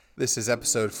This is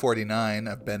episode 49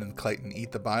 of Ben and Clayton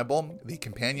Eat the Bible, the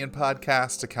companion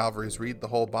podcast to Calvary's Read the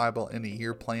Whole Bible in a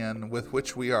Year plan, with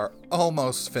which we are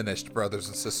almost finished, brothers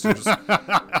and sisters.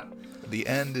 The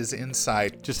end is in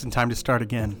sight. Just in time to start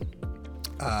again.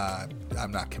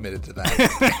 I'm not committed to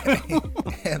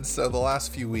that. And so the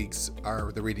last few weeks,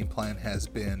 the reading plan has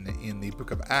been in the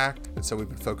book of Acts. And so we've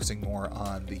been focusing more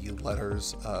on the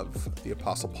letters of the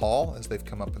Apostle Paul as they've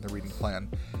come up in the reading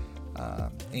plan.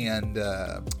 And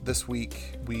this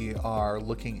week we are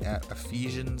looking at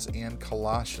Ephesians and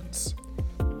Colossians.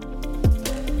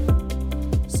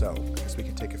 So I guess we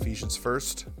can take Ephesians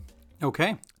first.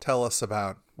 Okay. Tell us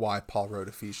about why Paul wrote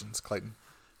Ephesians, Clayton.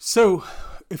 So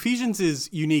Ephesians is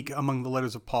unique among the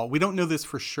letters of Paul. We don't know this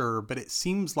for sure, but it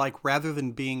seems like rather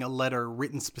than being a letter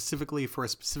written specifically for a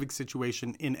specific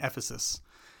situation in Ephesus,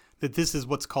 that this is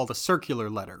what's called a circular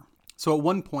letter. So at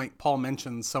one point, Paul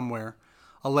mentions somewhere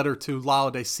a letter to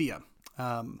Laodicea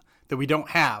that we don't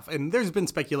have. And there's been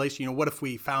speculation, what if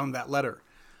we found that letter?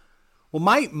 Well,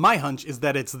 my hunch is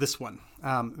that it's this one.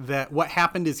 That what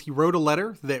happened is he wrote a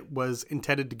letter that was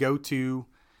intended to go to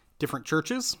different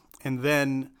churches and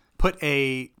then put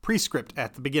a prescript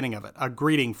at the beginning of it, a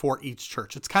greeting for each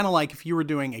church. It's kind of like if you were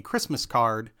doing a Christmas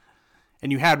card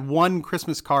and you had one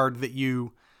Christmas card that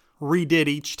you redid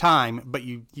each time, but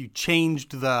you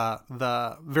changed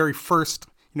the very first,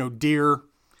 dear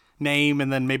name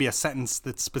and then maybe a sentence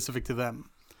that's specific to them.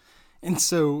 And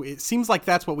so it seems like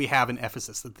that's what we have in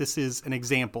Ephesus, that this is an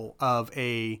example of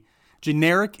a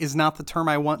generic is not the term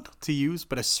I want to use,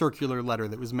 but a circular letter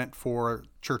that was meant for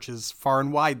churches far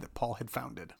and wide that Paul had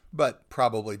founded. But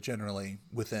probably generally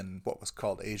within what was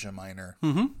called Asia Minor,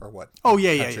 or what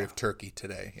country of Turkey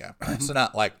today. Yeah. So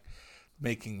not like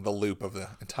making the loop of the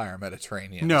entire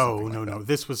Mediterranean. No.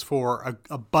 This was for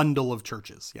a bundle of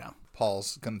churches. Yeah.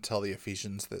 Paul's going to tell the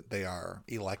Ephesians that they are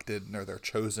elected or they're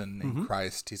chosen in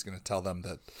Christ. He's going to tell them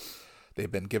that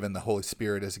they've been given the Holy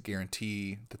Spirit as a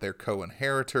guarantee, that they're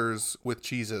co-inheritors with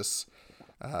Jesus.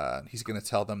 He's going to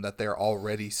tell them that they're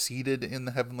already seated in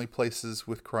the heavenly places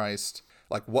with Christ.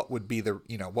 Like what would be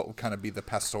what would kind of be the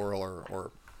pastoral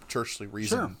or churchly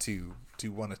reason to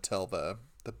want to tell the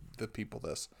people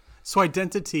this? So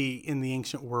identity in the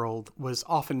ancient world was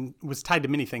tied to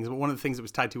many things, but one of the things it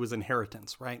was tied to was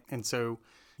inheritance, right? And so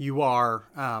you are,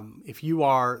 if you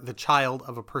are the child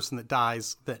of a person that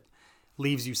dies that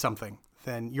leaves you something,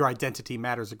 then your identity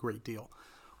matters a great deal.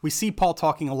 We see Paul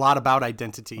talking a lot about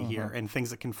identity here and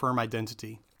things that confirm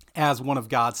identity as one of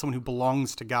God, someone who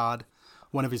belongs to God,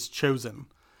 one of his chosen.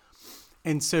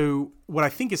 And so what I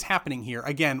think is happening here,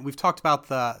 again, we've talked about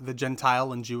the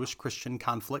Gentile and Jewish Christian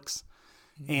conflicts.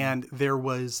 And there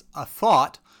was a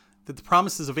thought that the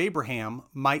promises of Abraham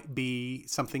might be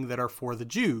something that are for the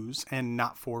Jews and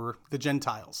not for the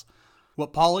Gentiles.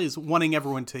 What Paul is wanting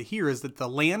everyone to hear is that the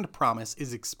land promise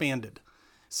is expanded.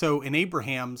 So in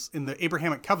the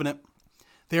Abrahamic covenant,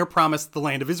 they are promised the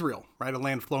land of Israel, right? A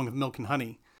land flowing with milk and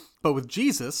honey. But with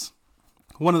Jesus,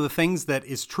 one of the things that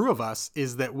is true of us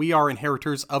is that we are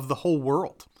inheritors of the whole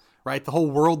world, right? The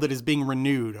whole world that is being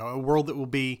renewed, a world that will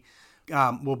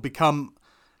become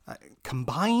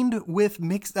combined with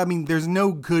mixed. I mean, there's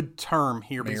no good term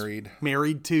here.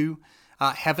 Married to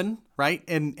heaven, right?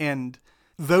 And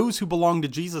those who belong to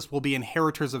Jesus will be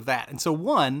inheritors of that. And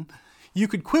so you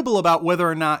could quibble about whether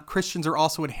or not Christians are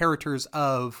also inheritors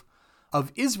of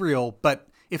Israel, but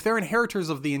if they're inheritors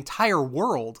of the entire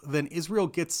world, then Israel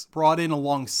gets brought in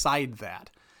alongside that.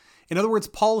 In other words,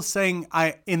 Paul is saying,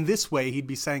 in this way, he'd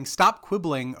be saying, stop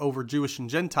quibbling over Jewish and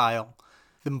Gentile.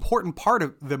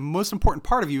 The most important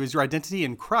part of you is your identity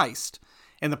in Christ.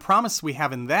 And the promise we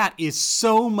have in that is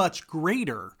so much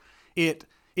greater. It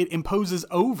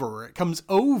comes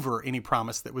over any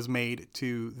promise that was made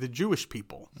to the Jewish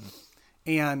people.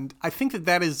 And I think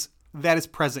that is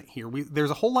present here. There's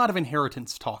a whole lot of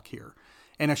inheritance talk here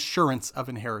and assurance of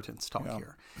inheritance talk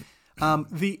here.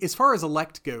 As far as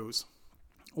elect goes,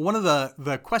 one of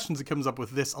the questions that comes up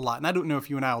with this a lot, and I don't know if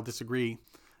you and I will disagree,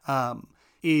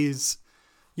 is,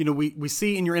 we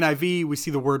see in your NIV, we see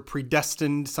the word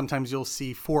predestined. Sometimes you'll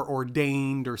see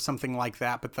foreordained or something like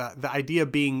that. But the idea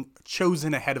of being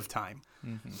chosen ahead of time.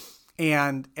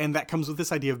 And that comes with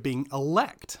this idea of being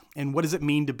elect. And what does it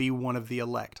mean to be one of the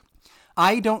elect?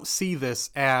 I don't see this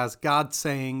as God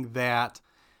saying that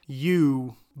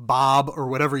you, Bob, or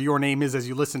whatever your name is as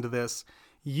you listen to this,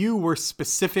 you were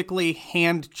specifically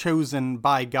hand-chosen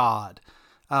by God.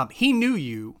 He knew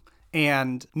you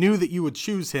and knew that you would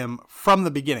choose him from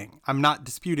the beginning. I'm not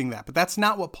disputing that, but that's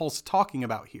not what Paul's talking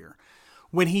about here.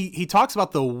 When he talks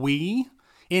about the we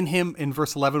in him in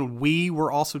verse 11, we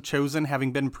were also chosen,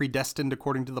 having been predestined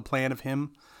according to the plan of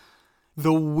him.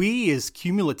 the we is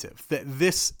cumulative. That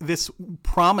this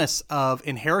promise of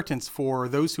inheritance for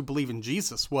those who believe in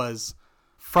Jesus was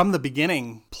from the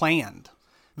beginning planned.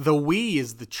 The we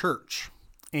is the church,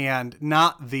 and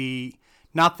not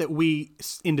that we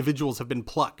individuals have been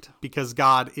plucked, because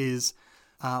God is,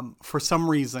 for some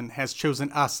reason, has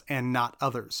chosen us and not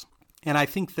others. And I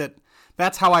think that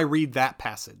that's how I read that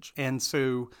passage. And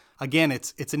so, again,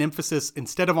 it's an emphasis,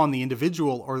 instead of on the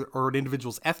individual or an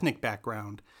individual's ethnic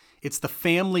background, it's the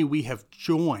family we have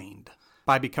joined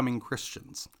by becoming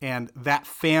Christians. And that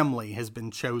family has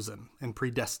been chosen and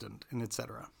predestined, and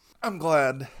etc. I'm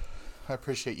glad. I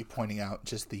appreciate you pointing out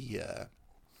just the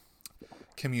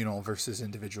communal versus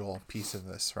individual piece of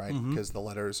this, right? Because the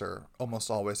letters are almost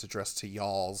always addressed to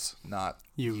y'alls, not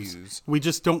yous. We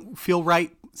just don't feel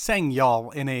right saying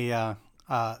y'all in a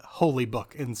holy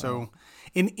book. And so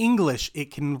in English,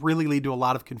 it can really lead to a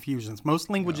lot of confusions. Most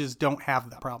languages don't have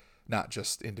that problem. Not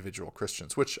just individual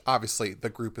Christians, which obviously the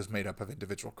group is made up of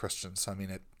individual Christians. So, I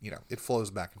mean, it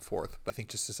flows back and forth. But I think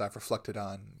just as I've reflected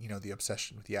on, the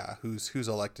obsession with, who's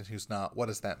elected, who's not, what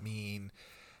does that mean?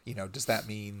 Does that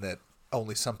mean that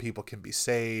only some people can be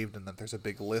saved, and that there's a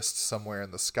big list somewhere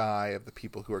in the sky of the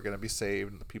people who are going to be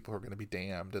saved and the people who are going to be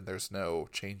damned, and there's no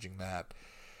changing that?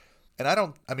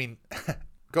 And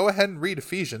go ahead and read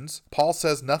Ephesians. Paul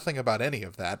says nothing about any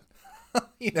of that.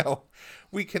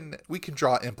 We can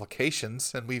draw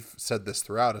implications, and we've said this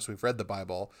throughout as we've read the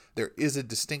Bible. There is a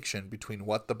distinction between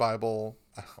what the Bible,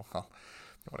 I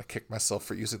want to kick myself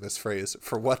for using this phrase,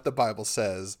 for what the Bible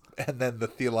says, and then the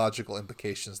theological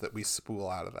implications that we spool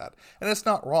out of that. And it's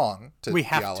not wrong to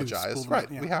theologize. Right,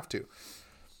 we have to.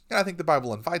 And I think the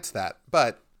Bible invites that,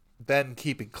 but then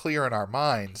keeping clear in our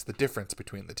minds the difference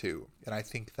between the two. And I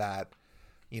think that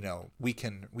we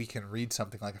can read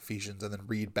something like Ephesians and then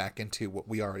read back into what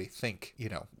we already think,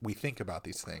 we think about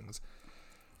these things.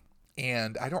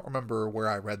 And I don't remember where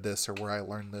I read this or where I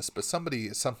learned this, but somebody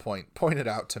at some point pointed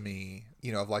out to me,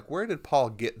 of like, where did Paul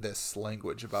get this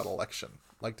language about election?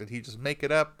 Like, did he just make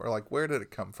it up, or like, where did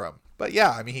it come from? But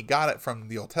yeah, he got it from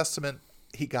the Old Testament.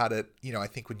 He got it, I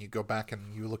think when you go back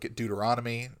and you look at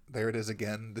Deuteronomy, there it is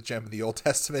again, the gem of the Old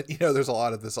Testament. There's a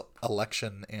lot of this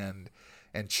election and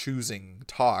choosing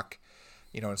talk,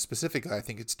 and specifically, I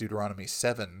think it's Deuteronomy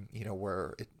 7,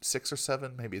 where 6 or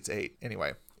 7, maybe it's 8.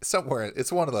 Anyway, somewhere,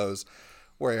 it's one of those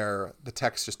where the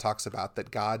text just talks about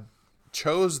that God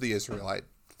chose the Israelite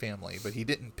family, but he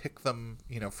didn't pick them,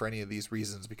 for any of these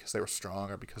reasons because they were strong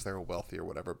or because they were wealthy or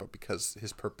whatever, but because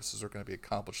his purposes are going to be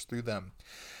accomplished through them.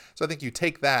 So I think you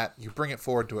take that, you bring it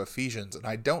forward to Ephesians, and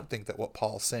I don't think that what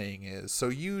Paul's saying is, so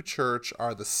you, church,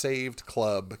 are the saved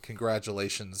club.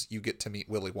 Congratulations, you get to meet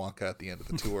Willy Wonka at the end of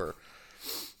the tour.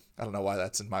 I don't know why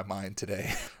that's in my mind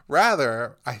today.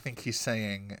 Rather, I think he's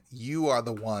saying, you are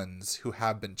the ones who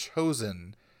have been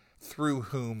chosen through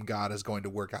whom God is going to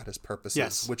work out his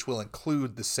purposes, which will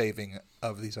include the saving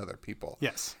of these other people.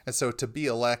 Yes. And so to be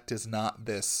elect is not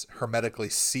this hermetically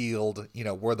sealed,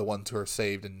 we're the ones who are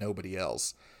saved and nobody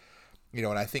else. And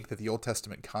I think that the Old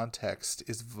Testament context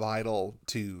is vital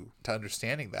to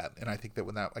understanding that. And I think that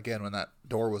when that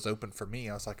door was open for me,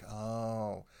 I was like,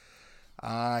 oh,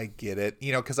 I get it.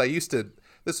 Because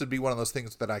this would be one of those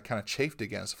things that I kind of chafed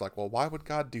against, like, well, why would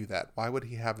God do that? Why would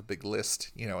he have a big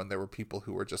list, and there were people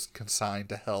who were just consigned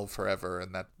to hell forever,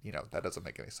 and that, that doesn't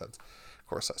make any sense. Of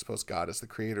course, I suppose God is the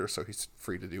creator, so he's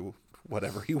free to do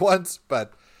whatever he wants,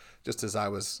 but just as I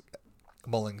was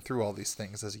mulling through all these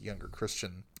things as a younger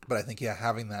Christian, but I think,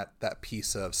 having that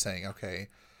piece of saying, okay,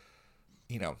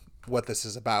 what this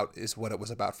is about is what it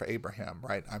was about for Abraham,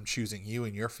 right? I'm choosing you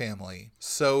and your family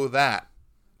so that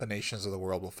the nations of the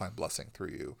world will find blessing through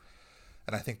you.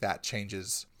 And I think that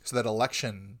changes, so that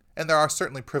election, and there are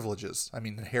certainly privileges.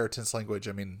 Inheritance language,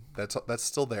 that's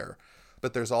still there.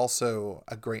 But there's also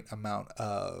a great amount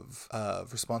of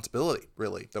responsibility,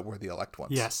 really, that we're the elect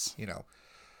ones. Yes.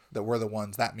 That we're the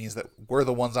ones, that means that we're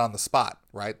the ones on the spot,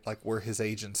 right? Like, we're his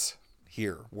agents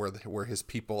here. We're his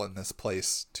people in this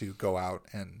place to go out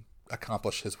and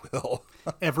accomplish his will.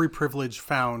 Every privilege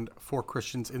found for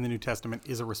Christians in the New Testament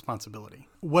is a responsibility.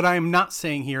 What I am not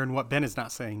saying here, and what Ben is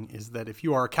not saying, is that if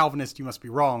you are a Calvinist, you must be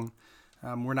wrong.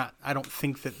 I don't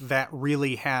think that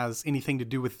really has anything to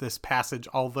do with this passage,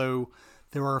 although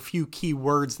there are a few key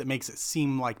words that makes it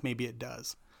seem like maybe it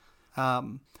does.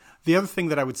 The other thing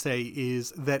that I would say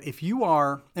is that if you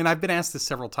are, and I've been asked this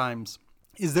several times,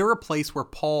 is there a place where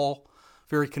Paul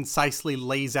very concisely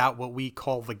lays out what we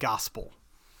call the gospel?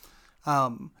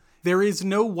 There is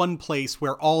no one place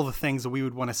where all the things that we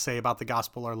would want to say about the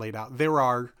gospel are laid out. There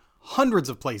are hundreds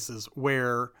of places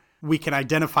where we can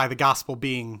identify the gospel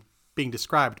being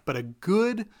described, but a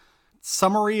good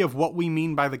summary of what we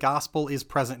mean by the gospel is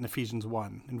present in Ephesians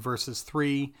 1 in verses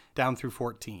 3 down through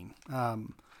 14.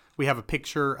 We have a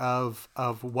picture of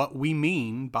what we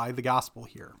mean by the gospel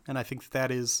here. And I think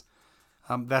that is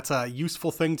that's a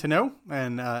useful thing to know,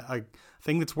 and a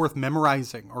thing that's worth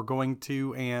memorizing or going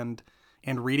to and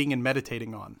reading and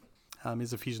meditating on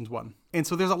is Ephesians 1. And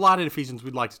so there's a lot in Ephesians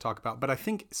we'd like to talk about, but I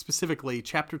think specifically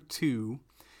chapter 2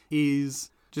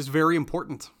 is just very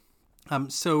important.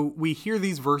 So we hear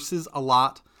these verses a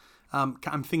lot. I'm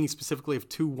thinking specifically of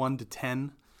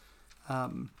 2:1-10.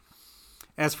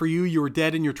 As for you, you were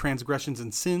dead in your transgressions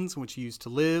and sins, in which you used to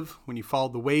live, when you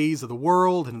followed the ways of the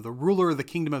world and of the ruler of the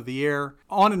kingdom of the air.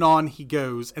 On and on he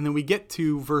goes, and then we get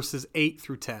to verses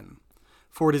 8-10.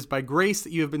 For it is by grace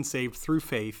that you have been saved through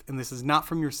faith, and this is not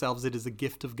from yourselves, it is a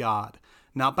gift of God,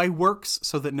 not by works,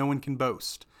 so that no one can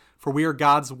boast. For we are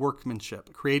God's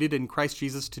workmanship, created in Christ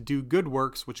Jesus to do good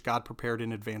works, which God prepared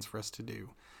in advance for us to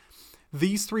do.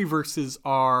 These 3 verses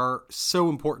are so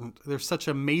important. They're such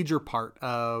a major part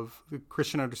of the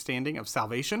Christian understanding of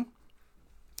salvation,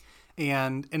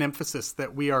 and an emphasis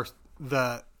that we are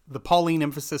the Pauline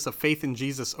emphasis of faith in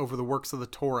Jesus over the works of the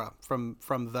Torah from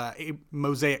the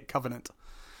Mosaic covenant,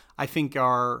 I think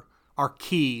are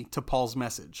key to Paul's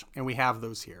message, and we have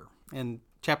those here. And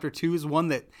chapter 2 is one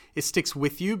that it sticks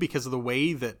with you because of the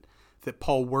way that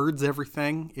Paul words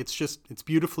everything. It's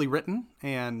beautifully written,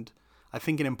 and I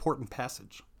think an important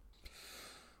passage.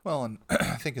 Well, and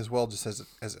I think as well, just as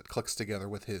it clicks together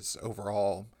with his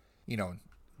overall,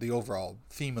 the overall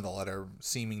theme of the letter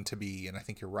seeming to be, and I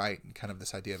think you're right, kind of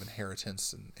this idea of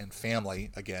inheritance and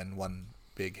family, again, one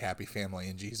big happy family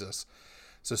in Jesus.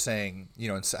 So saying,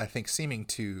 and I think seeming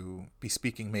to be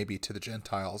speaking maybe to the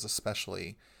Gentiles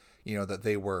especially, that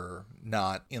they were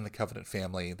not in the covenant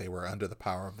family, they were under the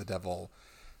power of the devil,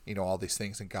 all these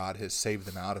things, and God has saved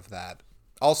them out of that.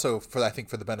 Also, for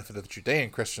the benefit of the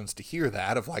Judean Christians to hear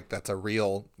that, of like, that's a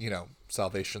real,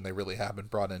 salvation, they really have been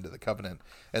brought into the covenant.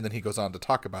 And then he goes on to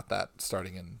talk about that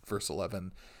starting in verse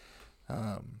 11,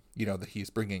 that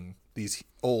he's bringing these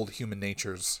old human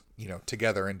natures,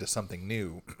 together into something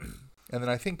new. And then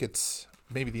I think it's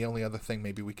maybe the only other thing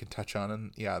maybe we can touch on,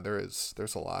 and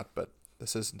there's a lot, but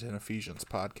this isn't an Ephesians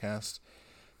podcast.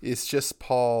 It's just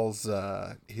Paul's,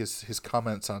 his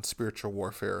comments on spiritual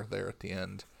warfare there at the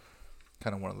end.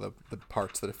 Kind of one of the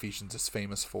parts that Ephesians is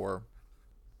famous for.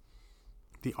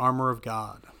 The armor of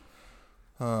God.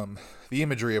 The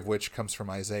imagery of which comes from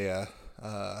Isaiah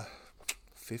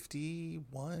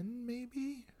 51,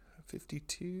 maybe?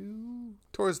 52?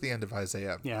 Towards the end of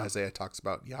Isaiah. Yeah. Isaiah talks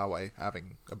about Yahweh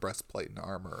having a breastplate and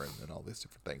armor and all these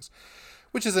different things.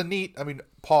 Which is a neat,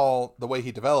 Paul, the way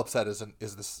he develops that is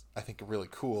this, I think, really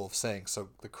cool saying, so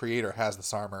the Creator has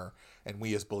this armor, and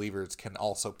we as believers can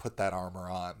also put that armor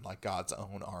on, like God's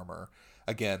own armor.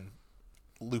 Again,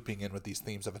 looping in with these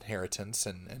themes of inheritance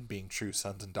and being true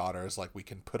sons and daughters, like we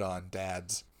can put on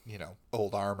dad's,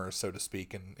 old armor, so to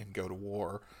speak, and go to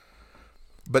war.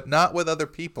 But not with other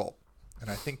people. And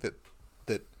I think that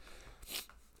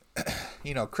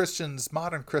Christians,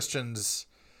 modern Christians,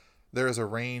 there is a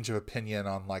range of opinion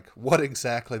on like what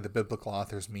exactly the biblical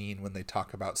authors mean when they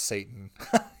talk about Satan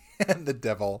and the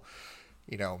devil,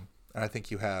 and I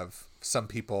think you have some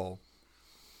people,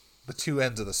 the two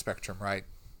ends of the spectrum, right?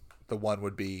 The one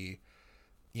would be,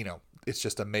 it's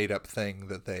just a made up thing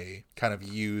that they kind of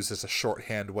use as a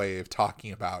shorthand way of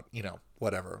talking about,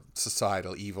 whatever,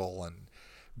 societal evil and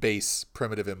base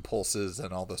primitive impulses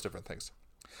and all those different things.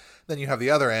 Then you have the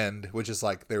other end, which is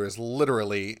like there is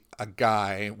literally a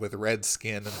guy with red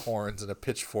skin and horns and a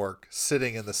pitchfork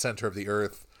sitting in the center of the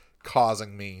earth,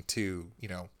 causing me to,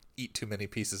 eat too many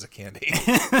pieces of candy.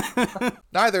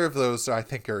 Neither of those, I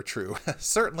think, are true.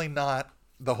 Certainly not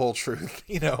the whole truth,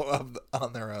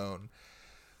 on their own.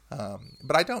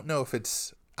 But I don't know if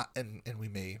it's, and we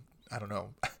may, I don't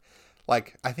know.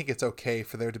 Like, I think it's okay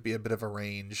for there to be a bit of a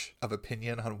range of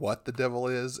opinion on what the devil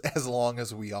is, as long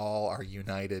as we all are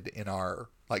united in our,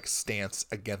 stance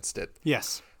against it.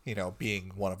 Yes.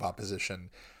 Being one of opposition.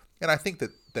 And I think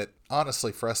that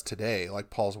honestly, for us today,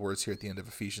 like Paul's words here at the end of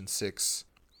Ephesians 6,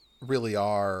 really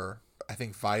are, I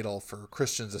think, vital for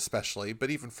Christians especially,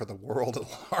 but even for the world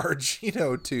at large,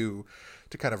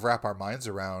 to kind of wrap our minds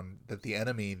around that the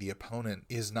enemy, the opponent,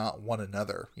 is not one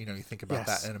another. You think about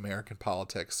that in American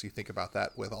politics. You think about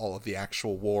that with all of the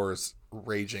actual wars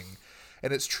raging.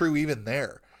 And it's true even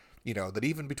there, that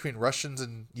even between Russians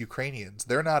and Ukrainians,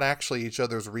 they're not actually each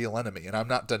other's real enemy. And I'm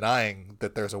not denying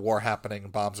that there's a war happening,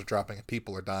 bombs are dropping, and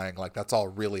people are dying. Like, that's all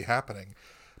really happening.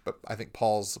 But I think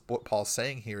what Paul's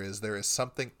saying here is there is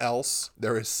something else,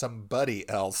 there is somebody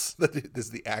else that is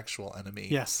the actual enemy.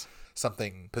 Yes.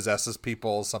 something possesses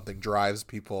people, something drives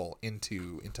people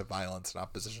into violence and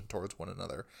opposition towards one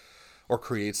another, or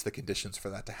creates the conditions for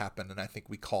that to happen. And I think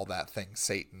we call that thing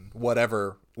Satan,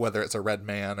 whether it's a red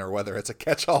man or whether it's a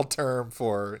catch-all term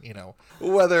for,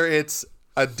 whether it's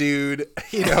a dude,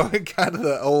 kind of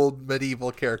the old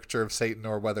medieval caricature of Satan,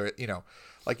 or whether it,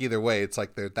 like either way, it's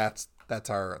like that's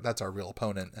our real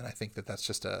opponent. And I think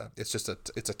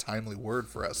it's a timely word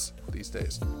for us these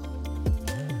days.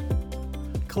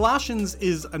 Colossians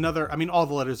is another, all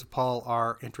the letters of Paul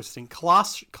are interesting.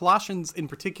 Colossians in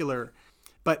particular.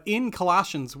 But in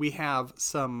Colossians, we have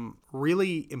some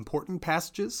really important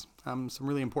passages. Some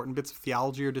really important bits of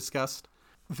theology are discussed.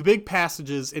 The big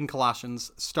passages in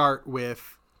Colossians start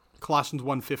with Colossians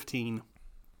 1:15,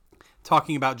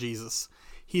 talking about Jesus.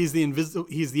 He is the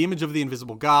image of the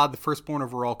invisible God, the firstborn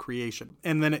over all creation.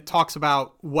 And then it talks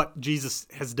about what Jesus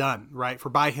has done, right? For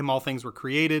by him all things were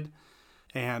created.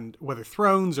 And whether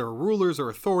thrones or rulers or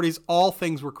authorities, all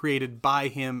things were created by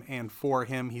him and for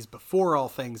him. He's before all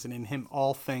things, and in him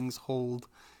all things hold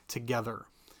together.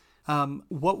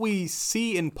 What we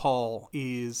see in Paul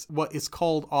is what is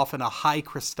called often a high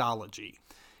Christology.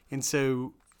 And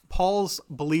so Paul's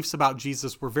beliefs about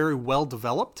Jesus were very well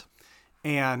developed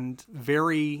and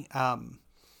very,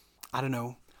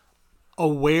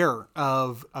 aware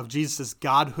of Jesus'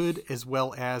 godhood as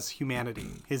well as humanity,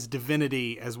 his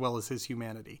divinity as well as his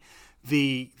humanity.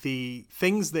 The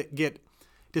things that get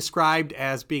described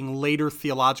as being later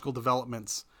theological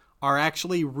developments are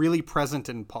actually really present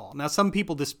in Paul. Now, some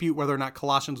people dispute whether or not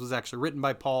Colossians was actually written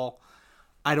by Paul.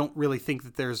 I don't really think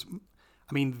that there's,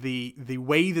 the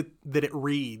way that it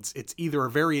reads, it's either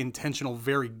a very intentional,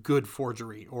 very good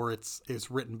forgery, or it's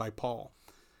written by Paul.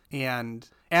 And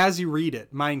as you read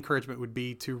it, my encouragement would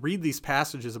be to read these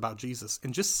passages about Jesus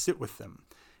and just sit with them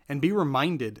and be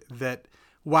reminded that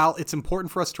while it's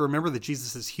important for us to remember that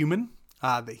Jesus is human,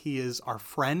 that he is our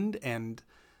friend and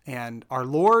our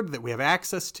Lord that we have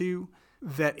access to,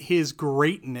 that his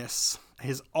greatness,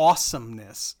 his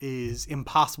awesomeness is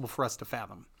impossible for us to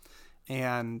fathom.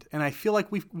 And I feel like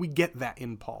we get that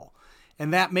in Paul.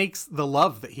 And that makes the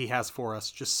love that he has for us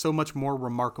just so much more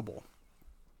remarkable.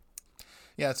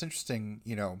 Yeah, it's interesting.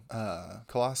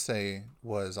 Colossae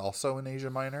was also in Asia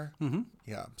Minor. Mm-hmm.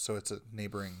 Yeah, so it's a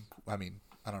neighboring. I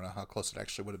don't know how close it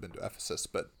actually would have been to Ephesus,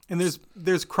 but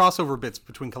there's crossover bits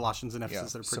between Colossians and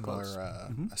Ephesus that are pretty similar,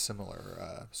 close. A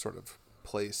similar sort of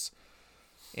place.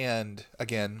 And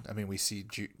again, we see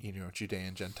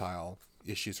Judean Gentile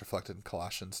issues reflected in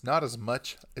Colossians. Not as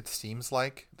much, it seems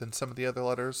like, than some of the other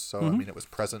letters. So Mm-hmm. it was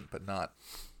present, but not.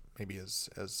 Maybe as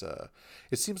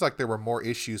it seems like there were more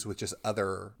issues with just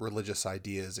other religious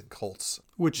ideas and cults,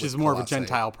 which is more of a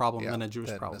Gentile problem than a Jewish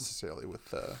than problem necessarily with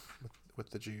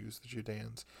the Jews, the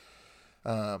Judeans.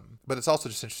 But it's also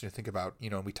just interesting to think about,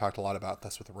 and we talked a lot about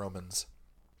this with the Romans,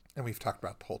 and we've talked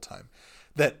about the whole time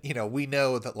that we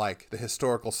know that like the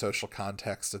historical social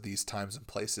context of these times and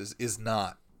places is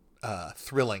not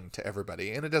thrilling to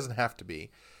everybody, and it doesn't have to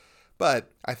be.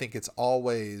 But I think it's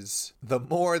always the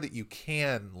more that you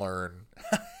can learn,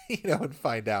 and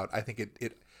find out. I think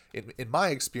it in my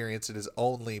experience, it has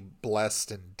only blessed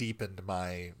and deepened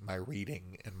my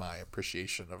reading and my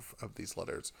appreciation of these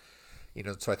letters.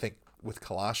 So I think with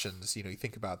Colossians, you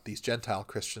think about these Gentile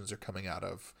Christians are coming out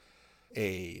of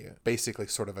basically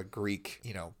sort of a Greek,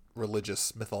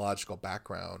 religious mythological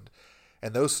background.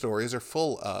 And those stories are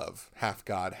full of half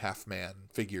god, half man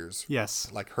figures.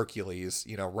 Yes. Like Hercules,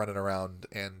 running around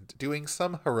and doing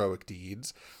some heroic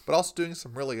deeds, but also doing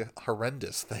some really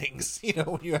horrendous things.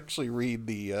 When you actually read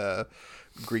the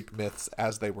Greek myths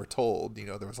as they were told,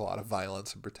 there was a lot of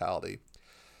violence and brutality,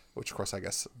 which of course I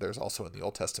guess there's also in the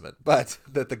Old Testament, but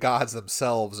that the gods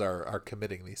themselves are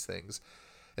committing these things.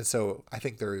 And so I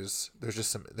think there's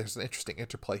an interesting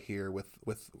interplay here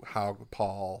with how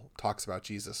Paul talks about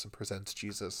Jesus and presents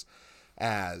Jesus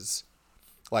as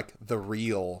like the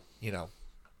real,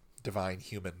 divine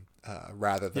human,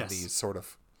 rather than these sort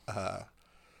of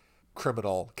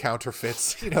criminal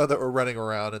counterfeits, that were running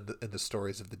around in the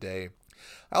stories of the day.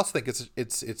 I also think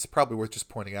it's probably worth just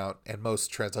pointing out, and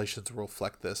most translations will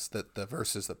reflect this, that the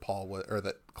verses that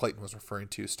that Clayton was referring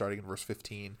to, starting in verse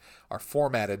 15, are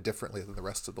formatted differently than the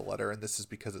rest of the letter, and this is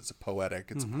because it's a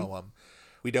poem.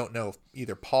 We don't know if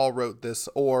either Paul wrote this,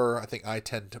 or I think I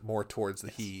tend more towards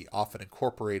that he often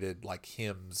incorporated like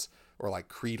hymns or like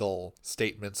creedal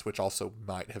statements, which also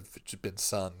might have been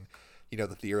sung,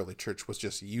 that the early church was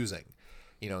just using.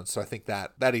 And so I think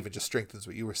that even just strengthens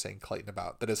what you were saying, Clayton,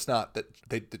 about that it's not that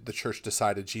the church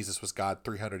decided Jesus was God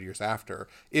 300 years after.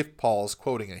 If Paul's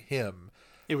quoting a hymn,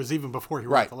 it was even before he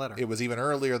wrote the letter. It was even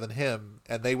earlier than him,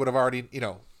 and they would have already,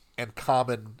 and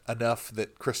common enough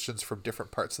that Christians from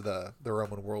different parts of the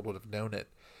Roman world would have known it.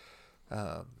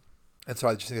 And so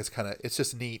I just think it's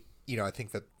just neat. I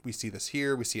think that we see this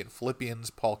here. We see it in Philippians.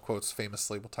 Paul quotes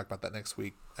famously, we'll talk about that next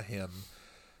week, a hymn.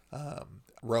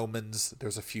 Romans,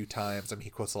 there's a few times. I mean,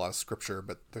 he quotes a lot of scripture,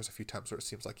 but there's a few times where it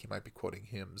seems like he might be quoting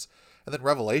hymns. And then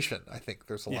Revelation, I think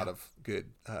there's a lot of good,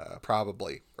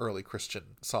 probably early Christian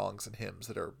songs and hymns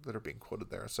that are being quoted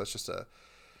there. So it's just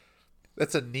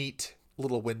that's a neat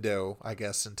little window, I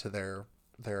guess, into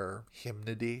their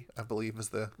hymnody, I believe is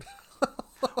the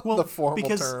the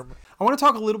formal term. I want to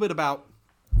talk a little bit about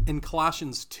in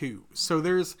Colossians 2. So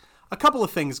there's a couple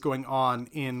of things going on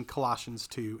in Colossians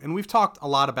 2, and we've talked a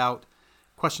lot about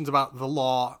questions about the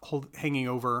law hanging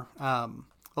over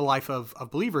the life of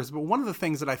believers. But one of the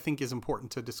things that I think is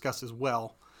important to discuss as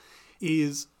well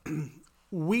is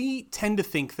we tend to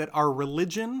think that our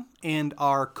religion and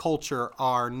our culture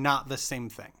are not the same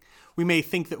thing. We may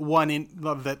think that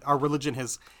that our religion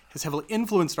has heavily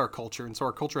influenced our culture, and so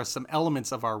our culture has some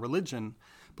elements of our religion,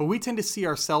 but we tend to see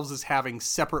ourselves as having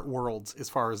separate worlds as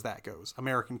far as that goes.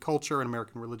 American culture and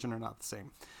American religion are not the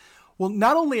same. Well,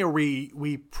 not only are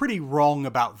we pretty wrong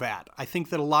about that, I think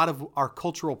that a lot of our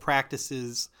cultural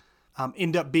practices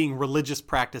end up being religious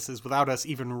practices without us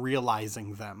even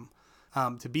realizing them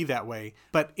to be that way.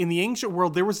 But in the ancient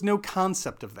world, there was no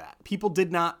concept of that. People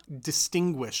did not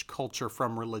distinguish culture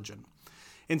from religion.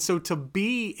 And so to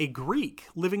be a Greek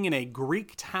living in a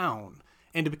Greek town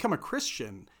and to become a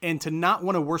Christian and to not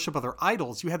want to worship other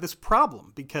idols, you had this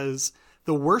problem because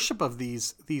the worship of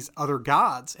these other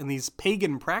gods and these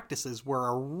pagan practices were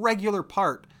a regular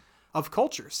part of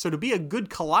culture. So to be a good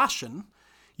Colossian,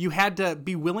 you had to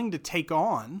be willing to take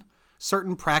on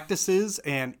certain practices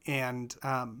and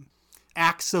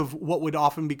acts of what would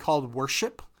often be called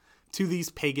worship to these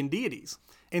pagan deities.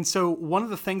 And so one of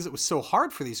the things that was so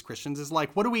hard for these Christians is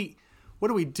like, what do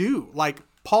we do? Like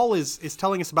Paul is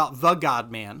telling us about the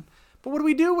God-man, but what do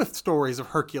we do with stories of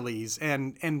Hercules?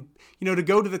 And to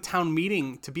go to the town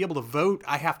meeting, to be able to vote,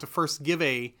 I have to first give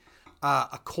a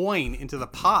coin into the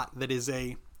pot that is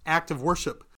a act of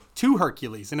worship to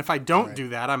Hercules. And if I don't do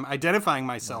that, I'm identifying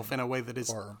myself in a way that is...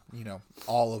 Or,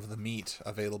 all of the meat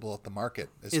available at the market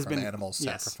is from animals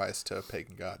sacrificed to a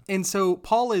pagan god. And so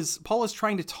Paul is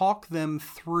trying to talk them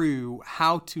through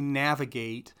how to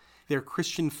navigate their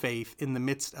Christian faith in the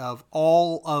midst of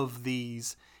all of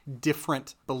these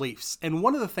different beliefs. And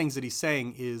one of the things that he's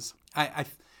saying is, I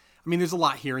mean, there's a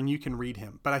lot here and you can read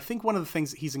him, but I think one of the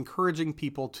things that he's encouraging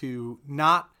people to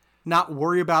not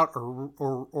worry about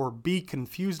or be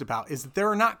confused about is that there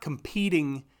are not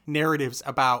competing narratives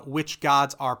about which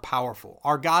gods are powerful.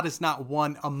 Our God is not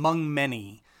one among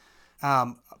many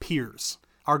peers.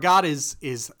 Our God is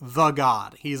the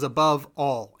God. He is above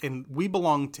all, and we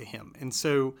belong to him. And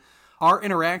so our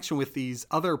interaction with these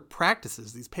other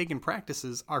practices, these pagan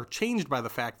practices, are changed by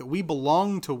the fact that we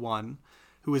belong to one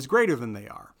who is greater than they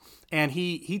are. And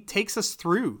he takes us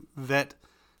through that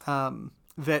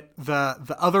that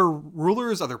the other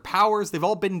rulers, other powers, they've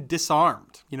all been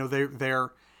disarmed.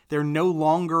 They're no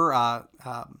longer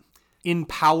in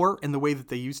power in the way that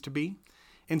they used to be.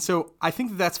 And so I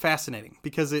think that that's fascinating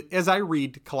because as I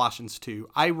read Colossians 2,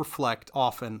 I reflect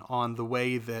often on the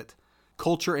way that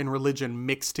culture and religion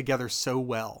mix together so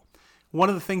well. One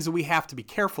of the things that we have to be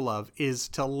careful of is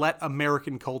to let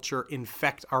American culture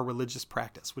infect our religious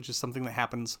practice, which is something that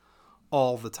happens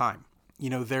all the time.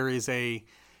 There is a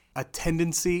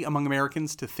tendency among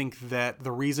Americans to think that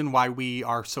the reason why we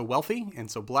are so wealthy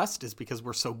and so blessed is because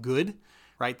we're so good,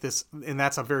 right? And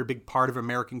that's a very big part of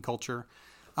American culture.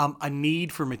 A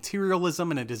need for materialism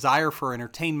and a desire for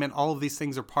entertainment. All of these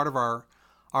things are part of our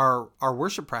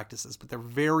worship practices, but they're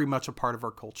very much a part of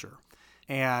our culture.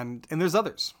 And there's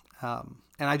others. And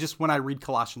when I read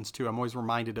Colossians 2, I'm always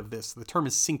reminded of this. The term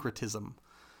is syncretism,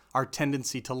 our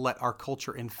tendency to let our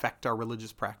culture infect our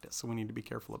religious practice. So we need to be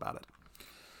careful about it.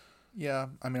 Yeah,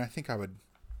 I mean, I think that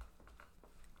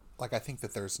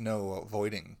there's no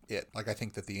avoiding it. Like, I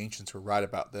think that the ancients were right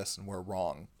about this and we're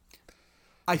wrong.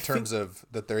 In terms of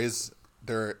that there is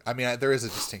a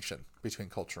distinction between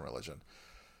culture and religion.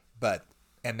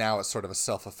 And now it's sort of a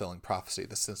self-fulfilling prophecy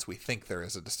that since we think there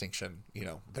is a distinction,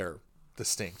 they're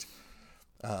distinct.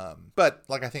 But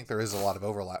I think there is a lot of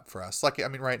overlap for us.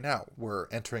 Right now we're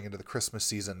entering into the Christmas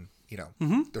season.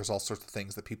 There's all sorts of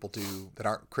things that people do that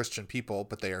aren't Christian people,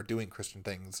 but they are doing Christian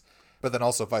things. But then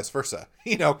also vice versa,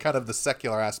 kind of the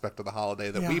secular aspect of the holiday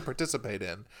that we participate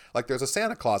in. Like there's a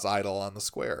Santa Claus idol on the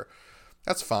square.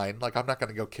 That's fine. I'm not going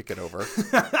to go kick it over.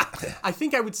 I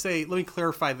think I would say, let me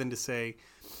clarify then to say,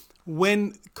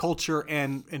 When culture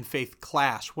and faith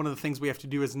clash, one of the things we have to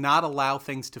do is not allow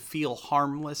things to feel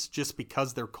harmless just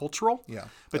because they're cultural,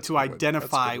 but to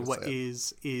identify what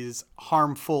is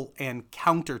harmful and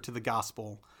counter to the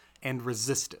gospel and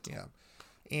resist it. Yeah.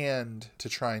 And to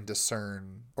try and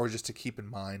discern, or just to keep in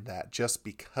mind that just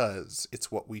because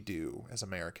it's what we do as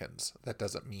Americans, that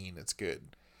doesn't mean it's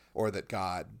good or that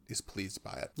God is pleased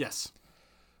by it. Yes.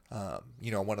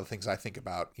 One of the things I think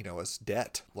about, is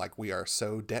debt. Like, we are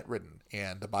so debt-ridden,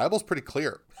 and the Bible's pretty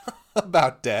clear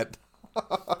about debt.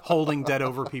 Holding debt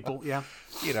over people, yeah.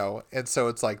 And so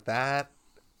it's like that.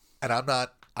 And I'm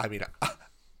a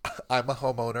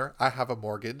homeowner. I have a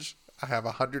mortgage. I have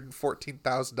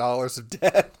 $114,000 of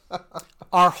debt.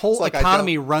 Our whole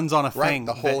economy runs on a thing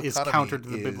the whole that is counter to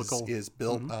the biblical. Is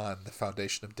built on the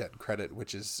foundation of debt and credit,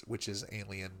 which is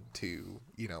alien to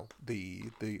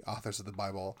the authors of the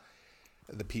Bible,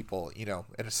 the people.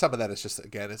 And some of that is just,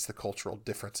 again, it's the cultural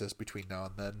differences between now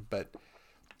and then, but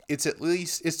it's at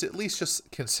least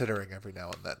just considering every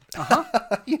now and then,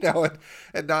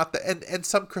 and not and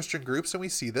some Christian groups, and we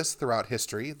see this throughout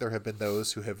history. There have been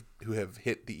those who have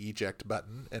hit the eject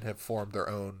button and have formed their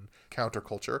own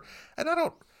counterculture. And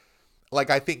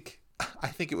I think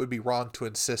it would be wrong to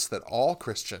insist that all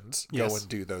Christians go and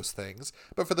do those things.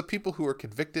 But for the people who are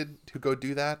convicted to go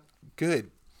do that,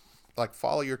 good. Like,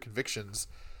 follow your convictions,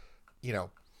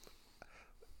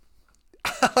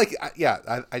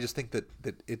 I just think that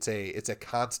it's a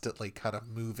constantly kind of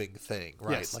moving thing,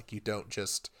 right? Yes. Like, you don't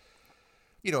just,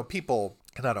 people,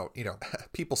 and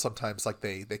people sometimes, like,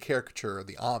 they caricature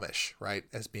the Amish, right,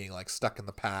 as being like stuck in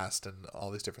the past and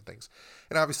all these different things.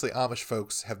 And obviously Amish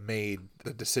folks have made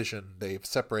the decision. They've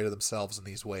separated themselves in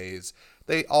these ways.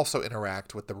 They also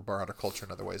interact with the broader culture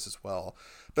in other ways as well.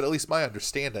 But at least my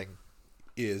understanding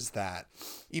is that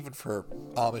even for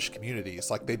Amish communities,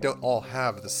 like, they don't all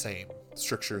have the same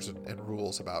strictures and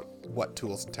rules about what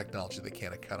tools and technology they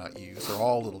can and cannot use. They're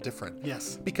all a little different.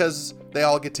 Yes. Because they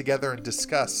all get together and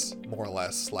discuss more or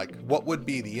less, like, what would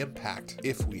be the impact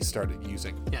if we started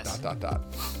using ...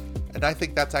 And I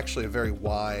think that's actually a very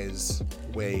wise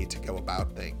way to go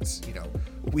about things.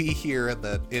 We here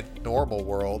in normal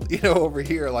world, over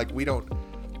here, like, we don't,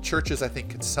 churches, I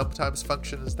think, can sometimes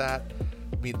function as that.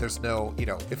 I mean, there's no,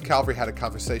 if Calvary had a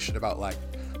conversation about, like,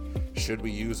 should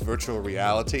we use virtual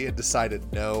reality, and decided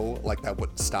no, like, that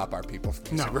wouldn't stop our people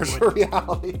from using virtual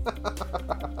reality.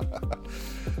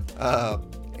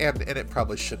 And it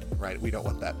probably shouldn't, right? We don't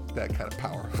want that kind of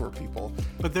power over people.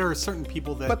 But there are certain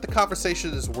people that... But the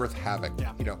conversation is worth having,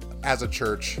 as a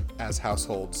church, as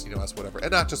households, as whatever.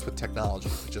 And not just with technology,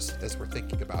 but just as we're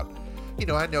thinking about,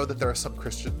 I know that there are some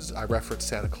Christians, I referenced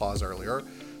Santa Claus earlier,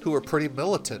 who are pretty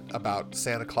militant about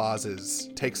Santa Claus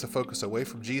takes the focus away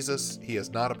from Jesus. He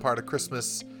is not a part of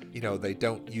Christmas. They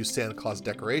don't use Santa Claus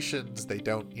decorations. They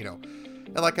don't,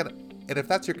 and if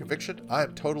that's your conviction, I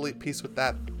am totally at peace with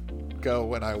that.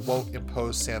 Go, and I won't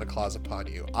impose Santa Claus upon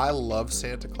you. I love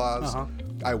Santa Claus.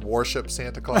 I worship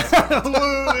Santa Claus.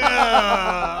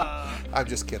 I'm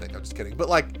just kidding. But,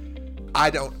 like, I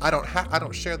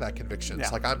don't share that conviction.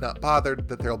 It's like, I'm not bothered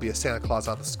that there'll be a Santa Claus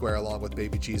on the square along with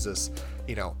baby Jesus.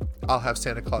 I'll have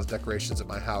Santa Claus decorations in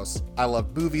my house. I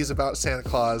love movies about Santa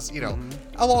Claus,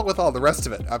 along with all the rest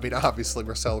of it. I mean, obviously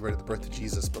we're celebrating the birth of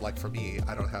Jesus, but, like, for me,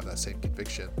 I don't have that same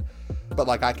conviction. But,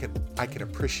 like, I can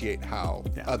appreciate how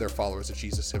other followers of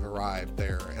Jesus have arrived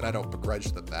there, and I don't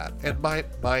begrudge them that. And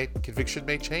my conviction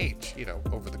may change,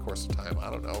 over the course of time. I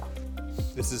don't know.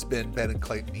 This has been Ben and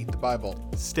Clayton Eat the Bible.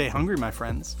 Stay hungry, my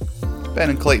friends. Ben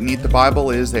and Clayton Eat the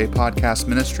Bible is a podcast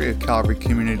ministry of Calvary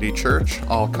Community Church.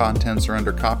 All contents are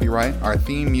under copyright. Our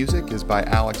theme music is by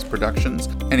Alex Productions.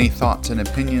 Any thoughts and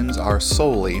opinions are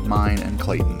solely mine and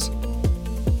Clayton's.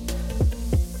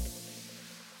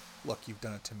 Look, you've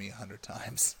done it to me 100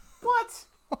 times. What?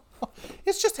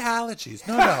 It's just allergies.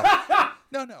 No.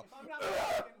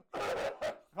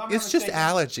 It's just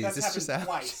allergies. It's just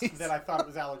allergies. That I thought it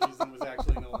was allergies and was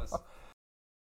actually an illness.